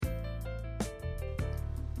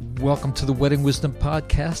Welcome to the Wedding Wisdom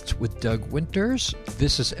Podcast with Doug Winters.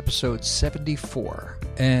 This is episode 74,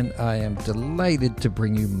 and I am delighted to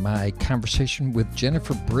bring you my conversation with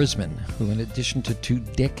Jennifer Brisman, who, in addition to 2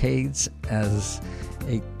 decades as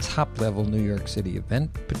a top-level New York City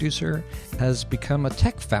event producer, has become a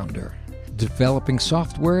tech founder, developing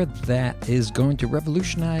software that is going to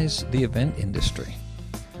revolutionize the event industry,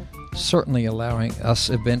 certainly allowing us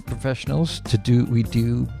event professionals to do what we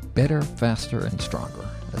do better, faster, and stronger,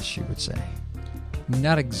 as she would say.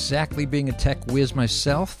 Not exactly being a tech whiz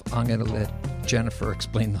myself, I'm going to let Jennifer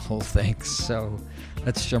explain the whole thing. So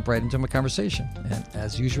let's jump right into my conversation. And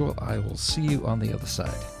as usual, I will see you on the other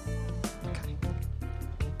side. Okay.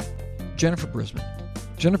 Jennifer Brisman.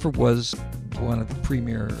 Jennifer was one of the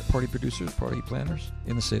premier party producers, party planners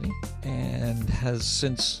in the city, and has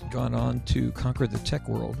since gone on to conquer the tech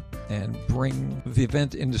world and bring the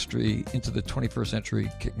event industry into the 21st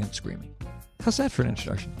century kicking and screaming. How's that for an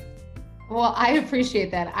introduction? Well, I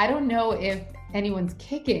appreciate that. I don't know if anyone's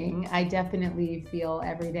kicking. I definitely feel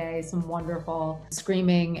every day some wonderful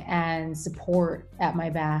screaming and support at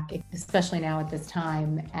my back, especially now at this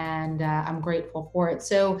time. And I'm grateful for it.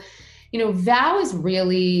 So, VOW is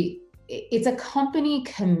really, it's a company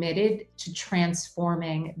committed to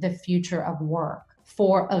transforming the future of work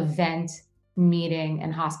for event, meeting,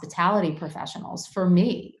 and hospitality professionals, for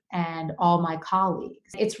me and all my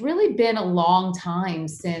colleagues. It's really been a long time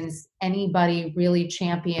since anybody really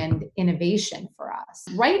championed innovation for us.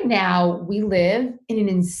 Right now, we live in an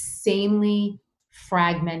insanely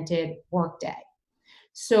fragmented workday.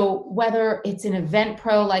 So whether it's an event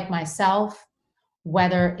pro like myself,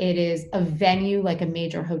 whether it is a venue like a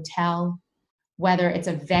major hotel, whether it's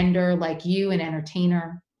a vendor like you, an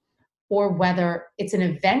entertainer, or whether it's an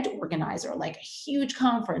event organizer, like a huge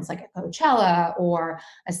conference like a Coachella or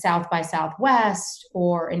a South by Southwest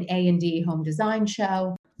or an A&D home design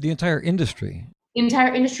show. The entire industry.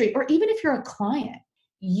 Or even if you're a client,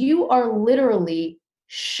 you are literally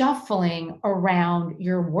shuffling around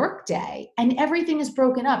your workday and everything is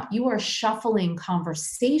broken up. You are shuffling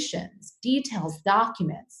conversations, details,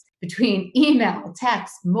 documents between email,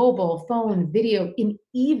 text, mobile, phone, video, and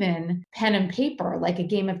even pen and paper, like a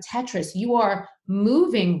game of Tetris. You are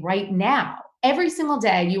moving right now. Every single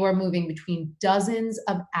day, you are moving between dozens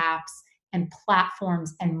of apps and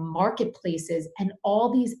platforms and marketplaces and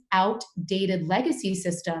all these outdated legacy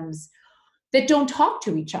systems that don't talk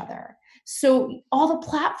to each other. So all the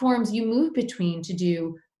platforms you move between to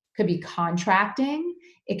do could be contracting.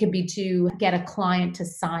 It could be to get a client to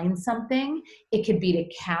sign something. It could be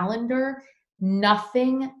to calendar.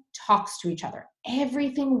 Nothing talks to each other.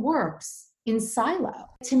 Everything works in silo.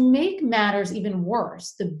 To make matters even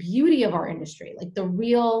worse, the beauty of our industry, like the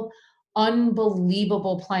real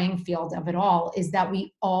unbelievable playing field of it all, is that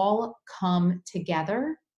we all come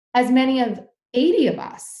together, as many of 80 of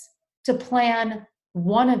us, to plan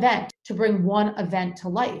one event, to bring one event to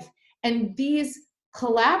life. And these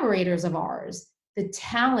collaborators of ours, the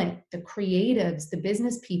talent, the creatives, the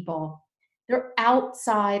business people, they're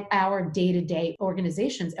outside our day-to-day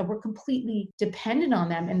organizations, and we're completely dependent on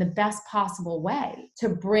them in the best possible way to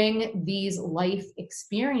bring these life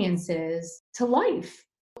experiences to life.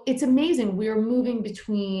 It's amazing. We're moving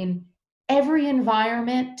between every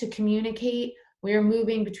environment to communicate. We're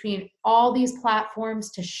moving between all these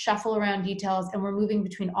platforms to shuffle around details, and we're moving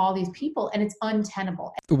between all these people, and it's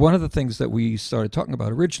untenable. One of the things that we started talking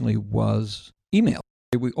about originally was email.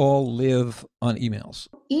 We all live on emails.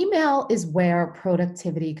 Email is where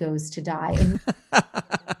productivity goes to die. And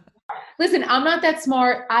listen, I'm not that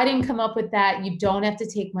smart. I didn't come up with that. You don't have to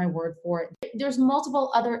take my word for it. There's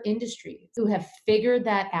multiple other industries who have figured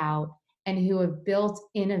that out and who have built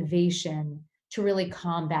innovation to really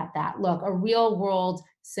combat that. Look, a real world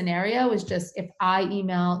scenario is just if I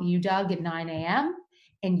email you, Doug, at 9 a.m.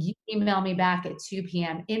 and you email me back at 2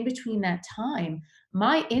 p.m. In between that time,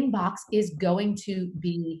 my inbox is going to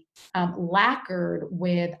be lacquered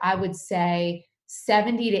with, I would say,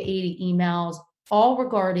 70 to 80 emails, all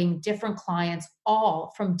regarding different clients,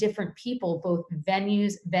 all from different people, both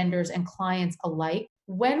venues, vendors, and clients alike.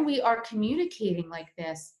 When we are communicating like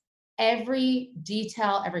this, every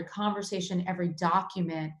detail, every conversation, every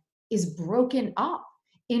document is broken up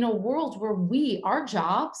in a world where our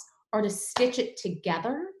jobs are to stitch it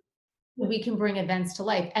together. We can bring events to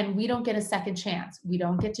life, and we don't get a second chance. We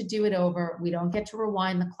don't get to do it over. We don't get to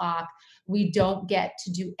rewind the clock. We don't get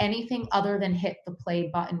to do anything other than hit the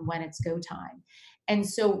play button when it's go time. And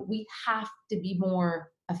so we have to be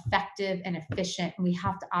more effective and efficient, and we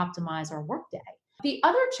have to optimize our workday. The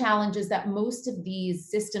other challenge is that most of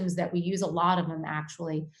these systems that we use, a lot of them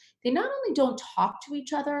actually, they not only don't talk to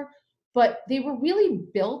each other, but they were really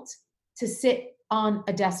built to sit on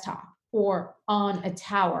a desktop or on a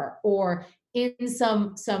tower or in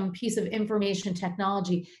some piece of information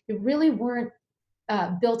technology. They really weren't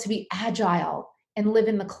built to be agile and live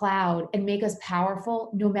in the cloud and make us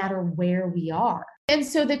powerful no matter where we are. And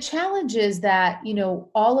so the challenge is that,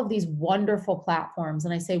 all of these wonderful platforms,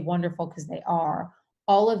 and I say wonderful because they are,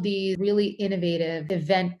 all of these really innovative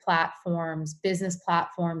event platforms, business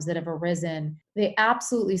platforms that have arisen, they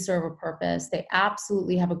absolutely serve a purpose. They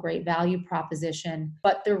absolutely have a great value proposition,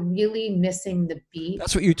 but they're really missing the beat.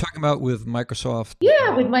 That's what you're talking about with Microsoft. Yeah,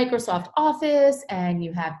 with Microsoft Office, and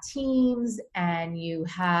you have Teams, and you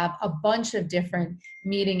have a bunch of different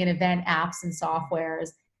meeting and event apps and softwares,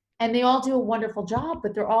 and they all do a wonderful job,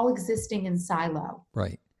 but they're all existing in silo.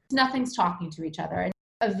 Right. Nothing's talking to each other. And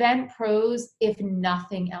event pros, if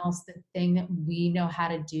nothing else, the thing that we know how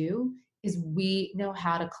to do is we know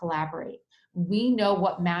how to collaborate. We know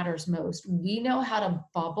what matters most. We know how to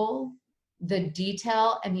bubble the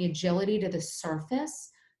detail and the agility to the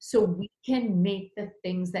surface so we can make the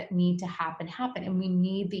things that need to happen. And we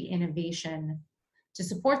need the innovation to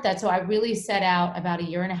support that. So I really set out about a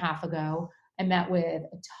year and a half ago. I met with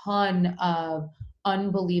a ton of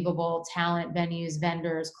unbelievable talent, venues,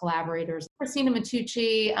 vendors, collaborators. Christina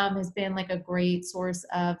Matucci has been like a great source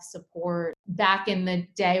of support. Back in the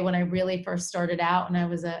day when I really first started out and I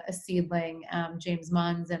was a seedling, James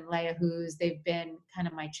Munns and Leah Hughes, they've been kind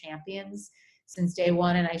of my champions since day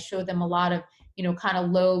one. And I showed them a lot of, kind of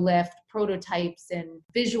low lift prototypes and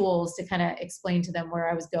visuals to kind of explain to them where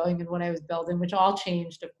I was going and what I was building, which all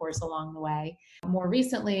changed, of course, along the way. More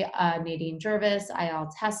recently, Nadine Jervis, IL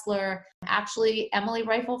Tesler, actually Emily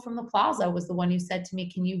Rifle from the Plaza was the one who said to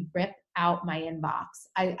me, can you rip out my inbox?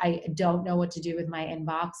 I don't know what to do with my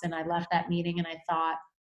inbox. And I left that meeting and I thought,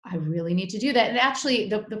 I really need to do that. And actually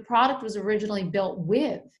the product was originally built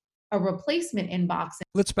with a replacement inbox.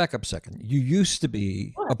 Let's back up a second. You used to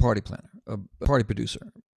be a party planner, a party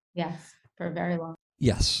producer. Yes, for a very long.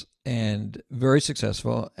 Yes, and very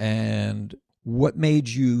successful. And what made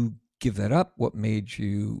you give that up? What made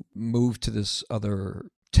you move to this other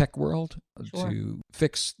tech world to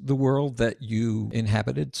fix the world that you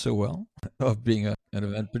inhabited so well of being an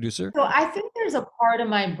event producer? So I think there's a part of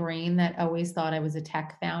my brain that always thought I was a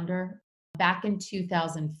tech founder. Back in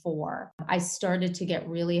 2004, I started to get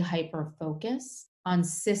really hyper-focused on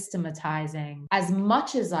systematizing as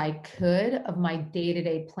much as I could of my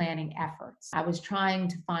day-to-day planning efforts. I was trying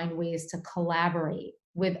to find ways to collaborate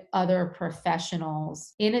with other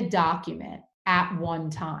professionals in a document at one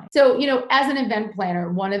time. So, as an event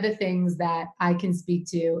planner, one of the things that I can speak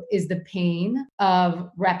to is the pain of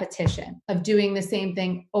repetition, of doing the same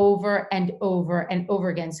thing over and over and over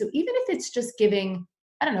again. So even if it's just giving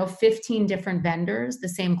 15 different vendors the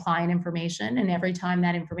same client information, and every time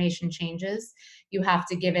that information changes, you have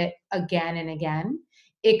to give it again and again.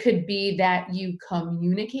 It could be that you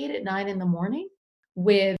communicate at 9 a.m.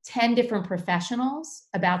 with 10 different professionals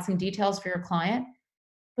about some details for your client,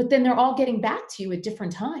 but then they're all getting back to you at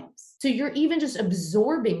different times. So you're even just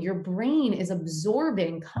absorbing, your brain is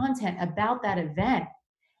absorbing content about that event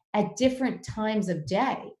at different times of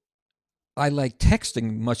day. I like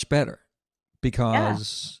texting much better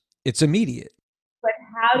because it's immediate. But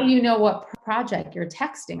how do you know what project you're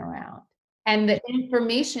texting around? And the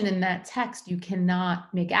information in that text, you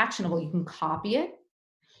cannot make actionable. You can copy it.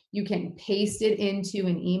 You can paste it into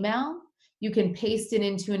an email. You can paste it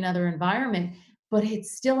into another environment, but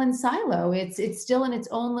it's still in silo. It's still in its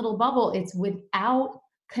own little bubble. It's without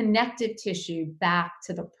connective tissue back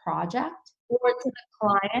to the project or to the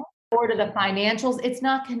client or to the financials. It's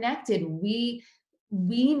not connected. We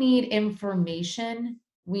need information.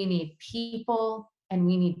 We need people, and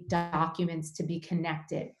we need documents to be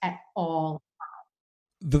connected at all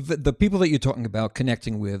times. The people that you're talking about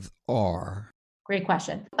connecting with are? Great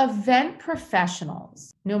question. Event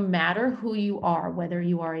professionals, no matter who you are, whether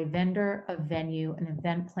you are a vendor, a venue, an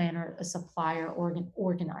event planner, a supplier, or an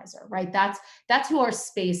organizer, right? That's who our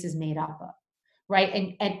space is made up of,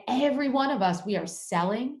 right? And every one of us, we are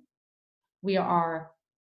selling, we are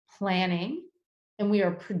planning, and we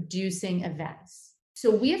are producing events.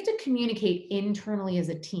 So we have to communicate internally as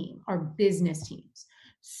a team, our business teams.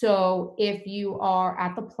 So if you are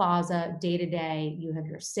at the Plaza day to day, you have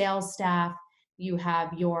your sales staff, you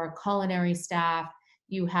have your culinary staff,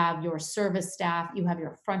 you have your service staff, you have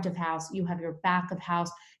your front of house, you have your back of house.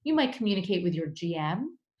 You might communicate with your GM.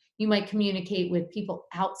 You might communicate with people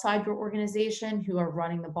outside your organization who are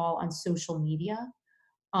running the ball on social media,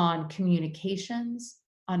 on communications,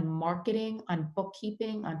 on marketing, on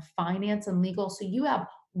bookkeeping, on finance and legal. So you have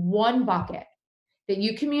one bucket that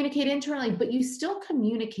you communicate internally, but you still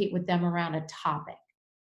communicate with them around a topic.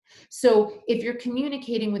 So if you're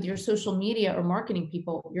communicating with your social media or marketing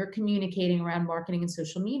people, you're communicating around marketing and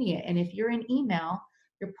social media. And if you're in email,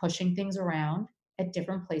 you're pushing things around at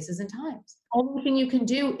different places and times. Only thing you can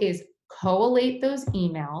do is collate those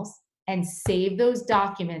emails and save those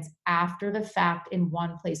documents after the fact in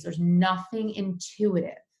one place. There's nothing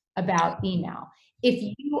intuitive about email.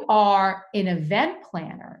 If you are an event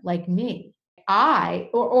planner like me,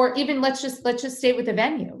 or even let's just stay with the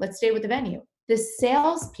venue. Let's stay with the venue. The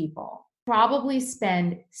salespeople probably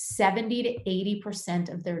spend 70 to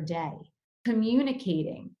 80% of their day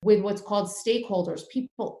communicating with what's called stakeholders,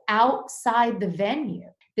 people outside the venue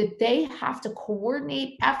that they have to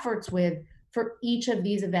coordinate efforts with for each of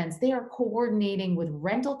these events. They are coordinating with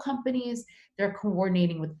rental companies, they're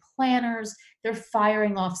coordinating with planners, they're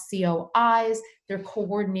firing off COIs, they're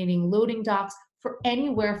coordinating loading docks for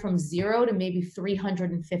anywhere from 0 to maybe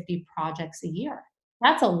 350 projects a year.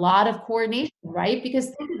 That's a lot of coordination, right? Because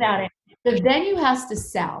think about it. The venue has to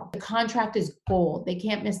sell. The contract is gold. They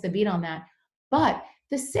can't miss the beat on that. But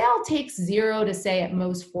the sale takes 0 to say at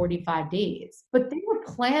most 45 days. But they were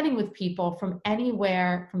planning with people from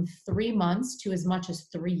anywhere from 3 months to as much as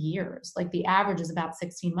 3 years. Like the average is about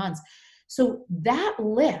 16 months. So that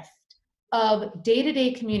lift of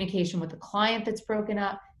day-to-day communication with the client that's broken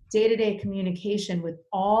up, day-to-day communication with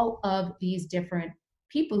all of these different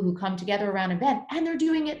people who come together around an event, and they're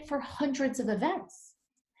doing it for hundreds of events.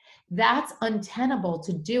 That's untenable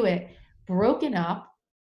to do it broken up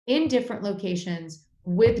in different locations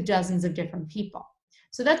with dozens of different people.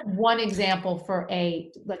 So that's one example for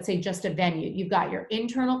let's say just a venue. You've got your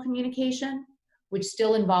internal communication, which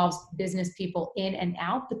still involves business people in and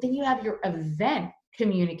out, but then you have your event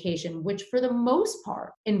communication, which for the most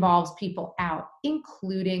part involves people out,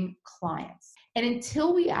 including clients. And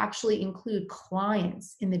until we actually include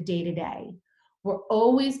clients in the day-to-day, we're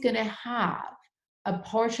always going to have a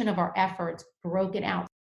portion of our efforts broken out.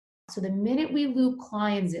 So the minute we loop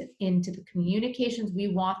clients into the communications we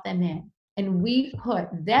want them in, and we put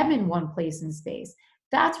them in one place in space,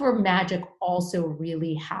 that's where magic also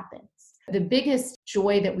really happens. The biggest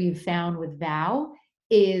joy that we've found with Vow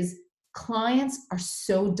is clients are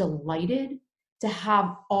so delighted to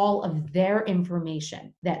have all of their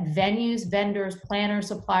information that venues, vendors, planners,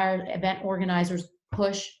 suppliers, event organizers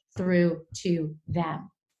push through to them.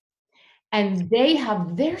 And they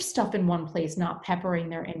have their stuff in one place, not peppering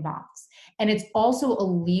their inbox. And it's also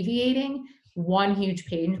alleviating one huge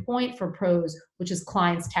pain point for pros, which is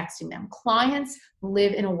clients texting them. Clients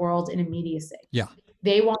live in a world in immediacy. Yeah.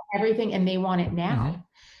 They want everything and they want it now. Mm-hmm.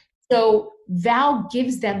 So Vow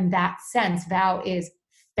gives them that sense. Vow is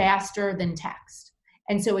faster than text.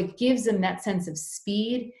 And so it gives them that sense of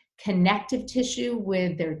speed, connective tissue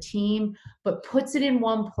with their team, but puts it in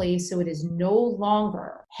one place so it is no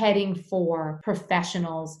longer heading for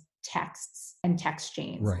professionals' texts and text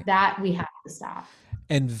chains. Right. That we have to stop.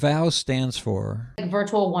 And Vow stands for?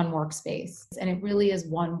 Virtual One Workspace. And it really is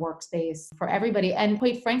one workspace for everybody. And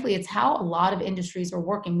quite frankly, it's how a lot of industries are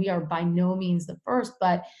working. We are by no means the first,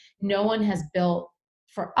 but no one has built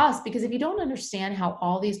for us, because if you don't understand how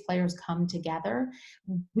all these players come together,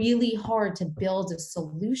 really hard to build a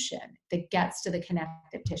solution that gets to the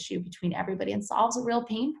connective tissue between everybody and solves a real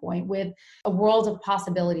pain point with a world of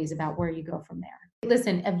possibilities about where you go from there.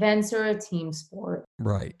 Listen, events are a team sport.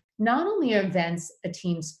 Right. Not only are events a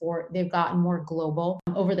team sport, they've gotten more global.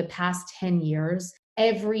 Over the past 10 years,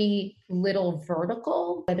 every little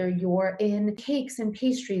vertical, whether you're in cakes and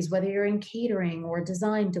pastries, whether you're in catering or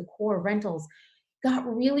design, decor, rentals, got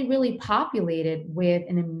really, really populated with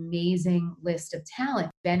an amazing list of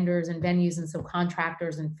talent. Vendors and venues and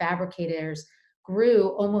subcontractors and fabricators grew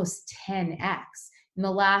almost 10x. In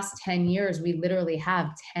the last 10 years, we literally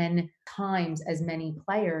have 10 times as many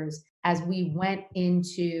players as we went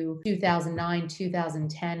into 2009,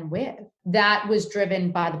 2010 with. That was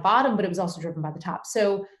driven by the bottom, but it was also driven by the top.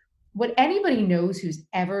 So what anybody knows who's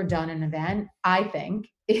ever done an event, I think,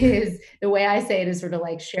 is the way I say it is sort of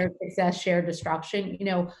like shared success, shared destruction. You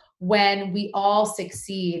know, when we all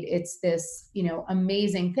succeed, it's this,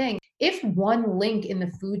 amazing thing. If one link in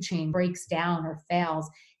the food chain breaks down or fails,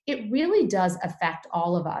 it really does affect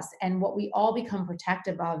all of us. And what we all become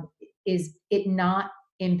protective of is it not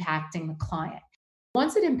impacting the client.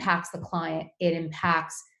 Once it impacts the client, it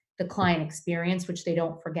impacts the client experience, which they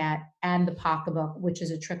don't forget, and the pocketbook, which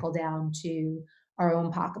is a trickle down to our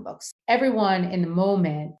own pocketbooks. Everyone in the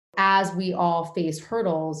moment, as we all face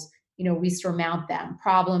hurdles, we surmount them.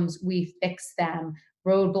 Problems, we fix them.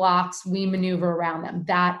 Roadblocks, we maneuver around them.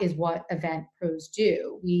 That is what event pros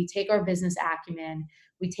do. We take our business acumen,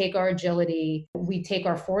 we take our agility, we take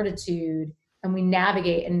our fortitude, and we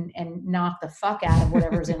navigate and knock the fuck out of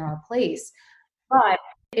whatever's in our place. But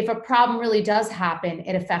if a problem really does happen,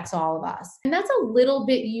 it affects all of us. And that's a little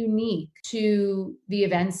bit unique to the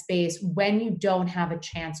event space when you don't have a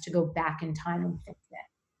chance to go back in time and fix it.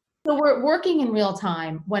 So we're working in real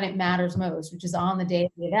time when it matters most, which is on the day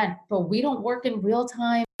of the event, but we don't work in real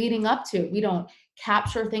time leading up to it. We don't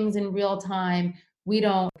capture things in real time. We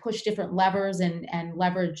don't push different levers and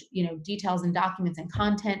leverage, details and documents and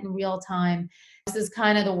content in real time. This is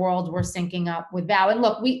kind of the world we're syncing up with Vow. And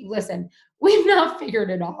look, we've not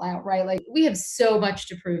figured it all out, right? Like we have so much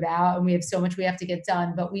to prove out and we have so much we have to get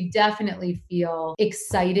done, but we definitely feel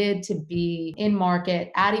excited to be in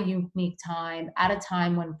market at a unique time, at a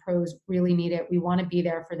time when pros really need it. We want to be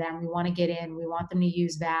there for them. We want to get in. We want them to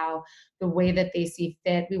use Vow the way that they see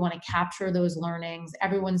fit. We want to capture those learnings.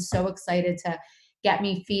 Everyone's so excited to get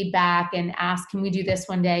me feedback and ask, can we do this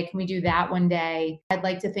one day? Can we do that one day? I'd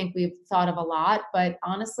like to think we've thought of a lot, but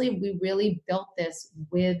honestly, we really built this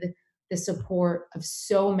with the support of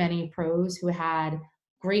so many pros who had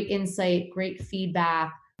great insight, great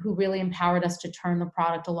feedback, who really empowered us to turn the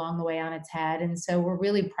product along the way on its head. And so we're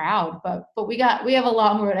really proud, but we have a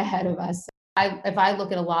long road ahead of us. If I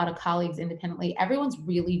look at a lot of colleagues independently, everyone's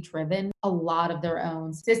really driven a lot of their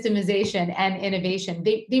own systemization and innovation.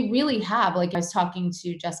 They really have, like I was talking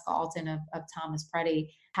to Jessica Alton of Thomas Preddy,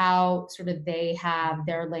 how sort of they have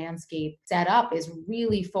their landscape set up is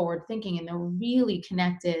really forward thinking and they're really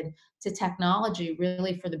connected to technology,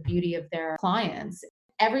 really for the beauty of their clients.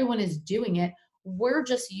 Everyone is doing it. We're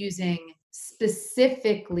just using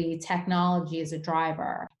specifically technology as a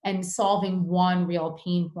driver and solving one real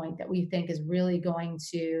pain point that we think is really going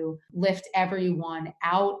to lift everyone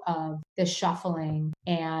out of the shuffling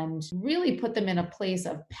and really put them in a place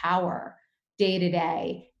of power day to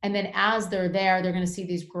day. And then as they're there, they're going to see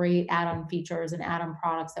these great add-on features and add-on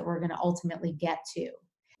products that we're going to ultimately get to.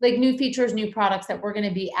 Like new features, new products that we're going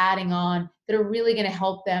to be adding on that are really going to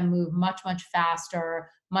help them move much, much faster,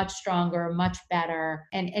 much stronger, much better,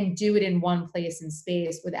 and do it in one place and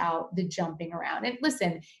space without the jumping around. And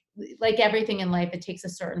listen, like everything in life, it takes a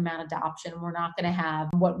certain amount of adoption. We're not going to have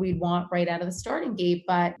what we'd want right out of the starting gate,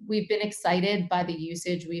 but we've been excited by the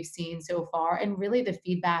usage we've seen so far and really the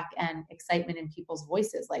feedback and excitement in people's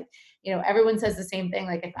voices. Like, everyone says the same thing.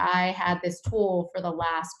 Like if I had this tool for the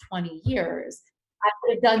last 20 years, I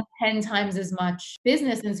would have done 10 times as much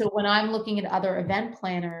business. And so when I'm looking at other event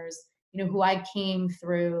planners, who I came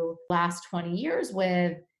through last 20 years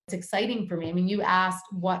with, it's exciting for me. I mean, you asked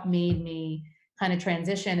what made me kind of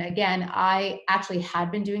transition. Again, I actually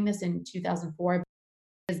had been doing this in 2004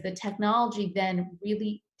 because the technology then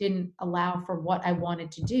really didn't allow for what I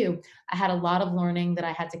wanted to do. I had a lot of learning that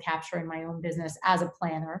I had to capture in my own business as a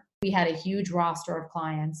planner. We had a huge roster of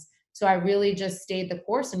clients. So I really just stayed the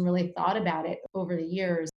course and really thought about it over the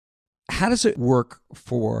years. How does it work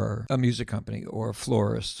for a music company or a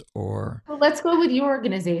florist or? Well, let's go with your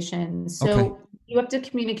organization. So Okay. You have to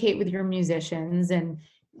communicate with your musicians, and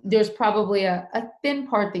there's probably a thin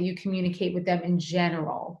part that you communicate with them in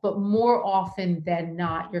general, but more often than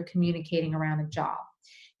not, you're communicating around a job.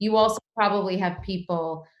 You also probably have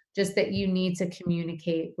people just that you need to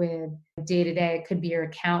communicate with day to day. It could be your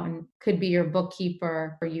accountant, could be your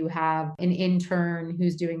bookkeeper, or you have an intern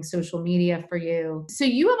who's doing social media for you. So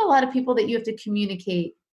you have a lot of people that you have to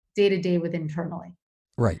communicate day to day with internally.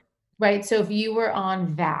 Right. Right. So if you were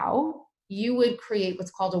on Vow, you would create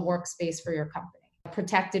what's called a workspace for your company, a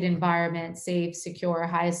protected environment, safe, secure,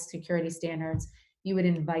 highest security standards. You would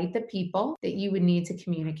invite the people that you would need to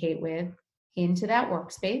communicate with into that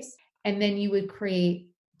workspace. And then you would create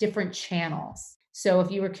different channels. So if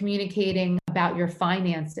you were communicating about your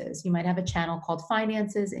finances, you might have a channel called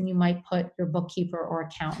finances and you might put your bookkeeper or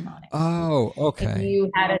accountant on it. Oh, okay. If you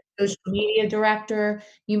had a social media director,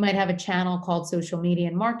 you might have a channel called social media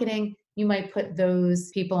and marketing. You might put those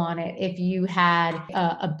people on it. If you had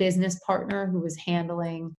a business partner who was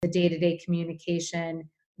handling the day-to-day communication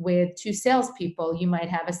with two salespeople, you might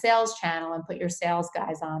have a sales channel and put your sales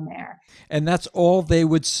guys on there. And that's all they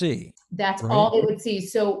would see. That's right? all they would see.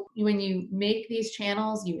 So when you make these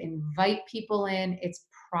channels, you invite people in. It's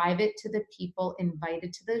private to the people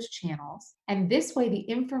invited to those channels. And this way, the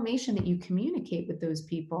information that you communicate with those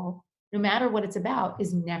people, no matter what it's about,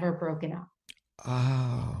 is never broken up.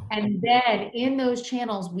 Oh. And then in those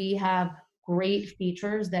channels, we have great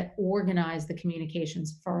features that organize the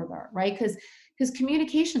communications further, right? Because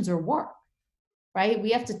communications are work, right? We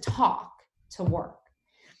have to talk to work.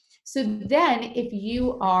 So then if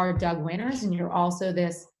you are Doug Winters and you're also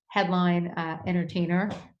this headline entertainer,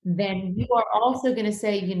 then you are also going to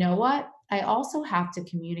say, you know what? I also have to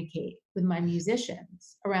communicate with my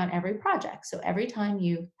musicians around every project. So every time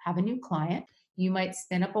you have a new client, you might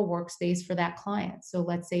spin up a workspace for that client. So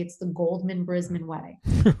let's say it's the Goldman Brisbane wedding.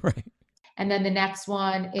 Right. And then the next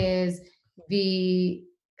one is the,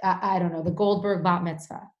 I don't know, the Goldberg bat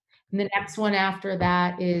mitzvah. And the next one after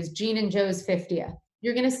that is Gene and Joe's 50th.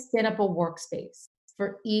 You're going to spin up a workspace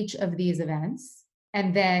for each of these events.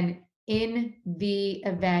 And then in the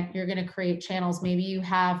event, you're going to create channels. Maybe you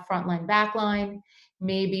have frontline, backline.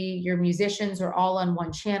 Maybe your musicians are all on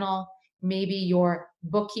one channel. Maybe your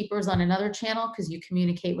bookkeeper's on another channel because you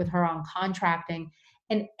communicate with her on contracting.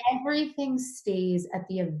 And everything stays at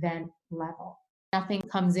the event level. Nothing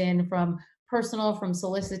comes in from personal, from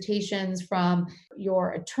solicitations, from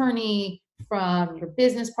your attorney, from your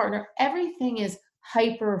business partner. Everything is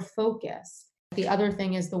hyper focused. The other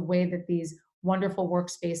thing is the way that these wonderful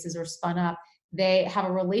workspaces are spun up. They have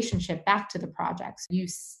a relationship back to the projects. You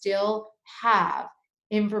still have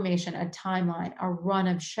information, a timeline, a run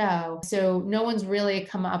of show. So no one's really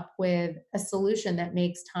come up with a solution that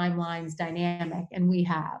makes timelines dynamic, and we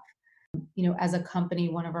have. As a company,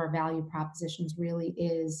 one of our value propositions really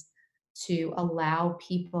is to allow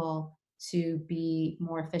people to be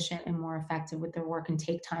more efficient and more effective with their work and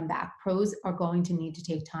take time back. Pros are going to need to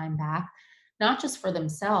take time back, not just for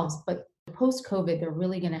themselves, but post-COVID, they're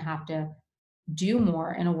really going to have to do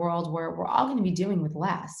more in a world where we're all going to be doing with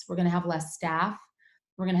less. We're going to have less staff.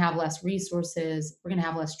 We're going to have less resources. We're going to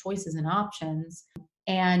have less choices and options.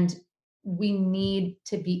 And we need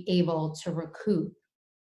to be able to recoup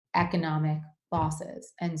economic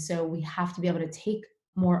losses. And so we have to be able to take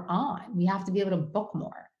more on. We have to be able to book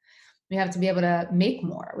more. We have to be able to make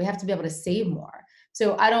more. We have to be able to save more.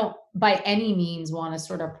 So I don't by any means want to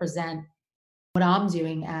sort of present what I'm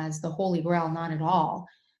doing as the holy grail, not at all.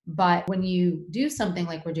 But when you do something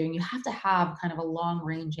like we're doing, you have to have kind of a long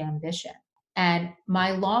range ambition. And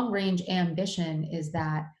my long range ambition is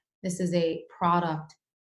that this is a product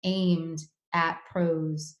aimed at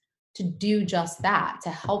pros to do just that, to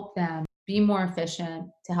help them be more efficient,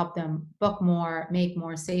 to help them book more, make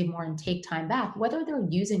more, save more, and take time back, whether they're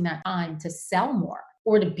using that time to sell more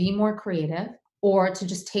or to be more creative or to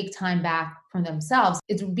just take time back from themselves.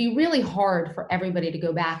 It would be really hard for everybody to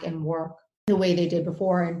go back and work the way they did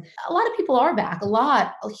before. And a lot of people are back.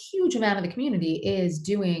 A huge amount of the community is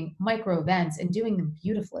doing micro events and doing them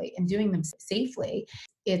beautifully and doing them safely.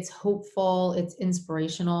 It's hopeful, it's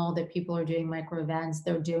inspirational that people are doing micro events.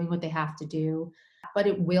 They're doing what they have to do, but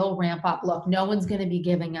it will ramp up. Look, no one's going to be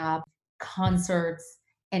giving up concerts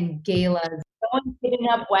and galas. No one's giving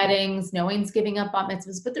up weddings. No one's giving up bat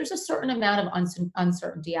mitzvahs, but there's a certain amount of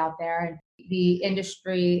uncertainty out there. And the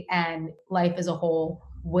industry and life as a whole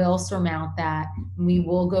will surmount that. We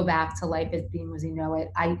will go back to life as being as we know it.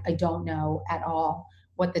 I don't know at all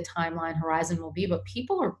what the timeline horizon will be, but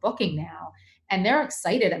people are booking now and they're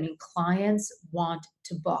excited. I mean, clients want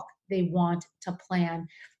to book. They want to plan.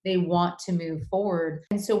 They want to move forward.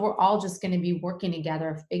 And so we're all just going to be working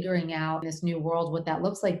together, figuring out in this new world what that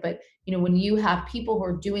looks like. But, when you have people who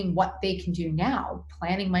are doing what they can do now,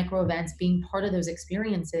 planning micro events, being part of those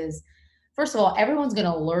experiences, first of all, everyone's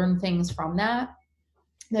going to learn things from that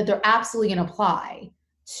they're absolutely going to apply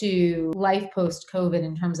to life post-COVID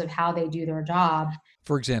in terms of how they do their job.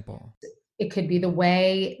 For example, it could be the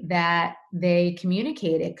way that they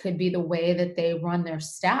communicate. It could be the way that they run their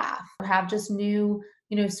staff or have just new,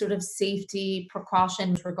 sort of safety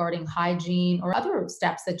precautions regarding hygiene or other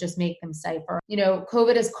steps that just make them safer.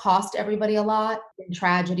 COVID has cost everybody a lot in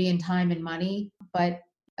tragedy and time and money, but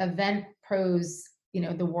event pros,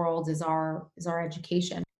 the world is our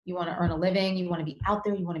education. You want to earn a living, you want to be out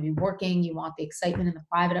there, you want to be working, you want the excitement in the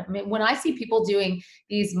private. I mean, when I see people doing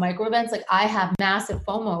these micro events, like I have massive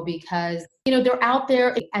FOMO because, they're out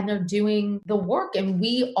there and they're doing the work and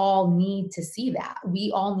we all need to see that.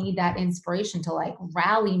 We all need that inspiration to like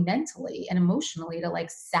rally mentally and emotionally to like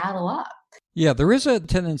saddle up. Yeah, there is a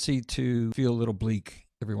tendency to feel a little bleak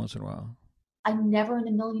every once in a while. I never in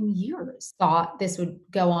a million years thought this would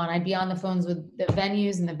go on. I'd be on the phones with the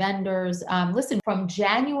venues and the vendors. Listen, from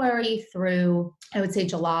January through, I would say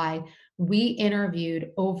July, we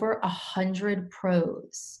interviewed over 100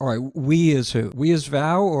 pros. All right. We as who? We as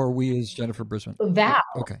Val or we as Jennifer Brisbane? Val.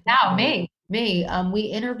 Okay. Val, me. We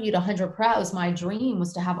interviewed 100 pros. My dream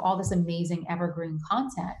was to have all this amazing evergreen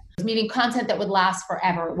content, meaning content that would last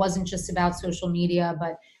forever. It wasn't just about social media,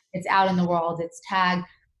 but it's out in the world. It's tagged.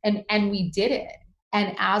 And we did it.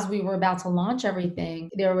 And as we were about to launch everything,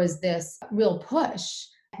 there was this real push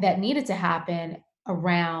that needed to happen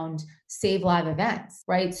around Save Live events,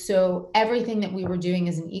 right? So everything that we were doing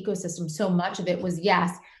as an ecosystem, so much of it was,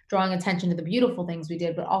 yes, drawing attention to the beautiful things we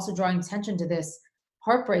did, but also drawing attention to this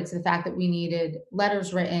heartbreak, to the fact that we needed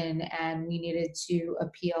letters written and we needed to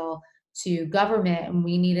appeal to government and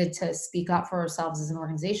we needed to speak up for ourselves as an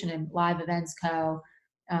organization. And Live Events Co.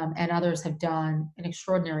 And others have done an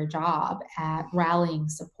extraordinary job at rallying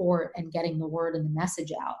support and getting the word and the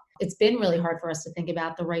message out. It's been really hard for us to think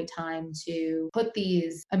about the right time to put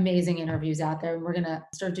these amazing interviews out there, and we're going to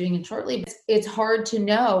start doing it shortly. It's hard to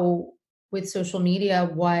know with social media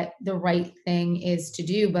what the right thing is to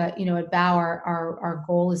do. But, at Bauer, our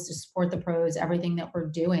goal is to support the pros. Everything that we're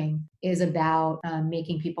doing is about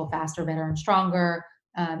making people faster, better, and stronger.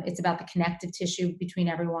 It's about the connective tissue between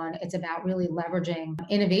everyone. It's about really leveraging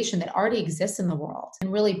innovation that already exists in the world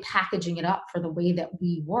and really packaging it up for the way that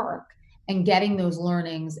we work and getting those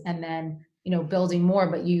learnings and then, building more.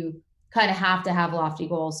 But you kind of have to have lofty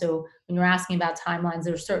goals. So when you're asking about timelines,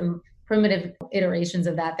 there's certain primitive iterations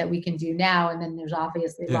of that we can do now. And then there's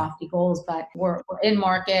obviously lofty goals, but we're in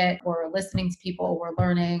market, we're listening to people, we're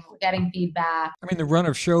learning, we're getting feedback. I mean, the run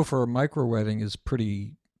of show for a micro wedding is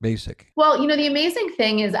pretty basic. Well, the amazing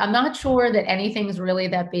thing is I'm not sure that anything's really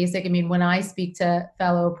that basic. I mean, when I speak to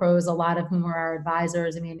fellow pros, a lot of whom are our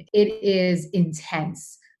advisors, it is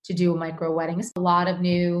intense to do a micro wedding. It's a lot of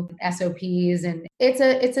new SOPs and it's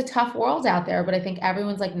a tough world out there, but I think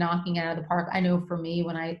everyone's like knocking it out of the park. I know for me,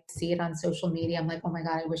 when I see it on social media, I'm like, oh my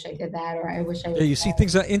God, I wish I did that. Or I wish I you see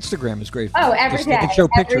things on Instagram is great. Oh, every day. Show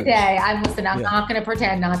every day. I'm not going to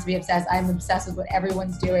pretend not to be obsessed. I'm obsessed with what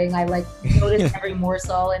everyone's doing. I notice every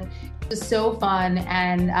morsel, and it's so fun.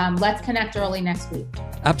 And let's connect early next week.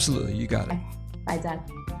 Absolutely. You got it. Bye, Doug.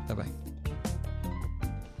 Bye-bye.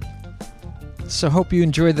 So hope you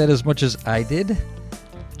enjoyed that as much as I did.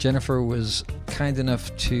 Jennifer was kind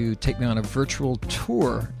enough to take me on a virtual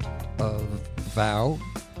tour of VOW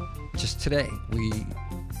just today. We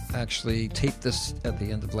actually taped this at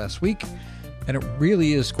the end of last week, and it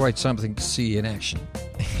really is quite something to see in action.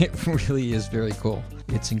 It really is very cool.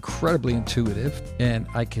 It's incredibly intuitive, and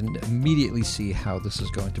I can immediately see how this is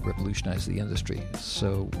going to revolutionize the industry.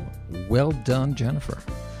 So well done, Jennifer.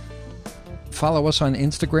 Follow us on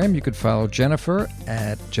Instagram. You could follow Jennifer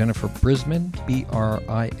at Jennifer Brisman,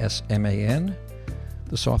 Brisman.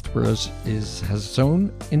 The software has its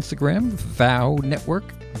own Instagram, VOW Network,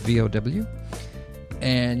 VOW.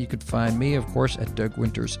 And you could find me, of course, at Doug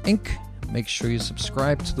Winters Inc. Make sure you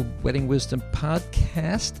subscribe to the Wedding Wisdom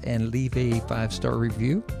podcast and leave a 5-star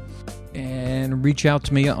review. And reach out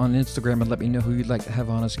to me on Instagram and let me know who you'd like to have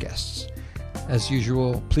on as guests. As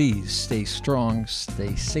usual, please stay strong,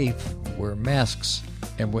 stay safe, wear masks,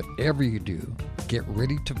 and whatever you do, get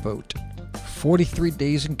ready to vote. 43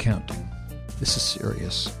 days and counting. This is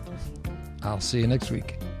serious. I'll see you next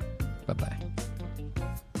week. Bye-bye.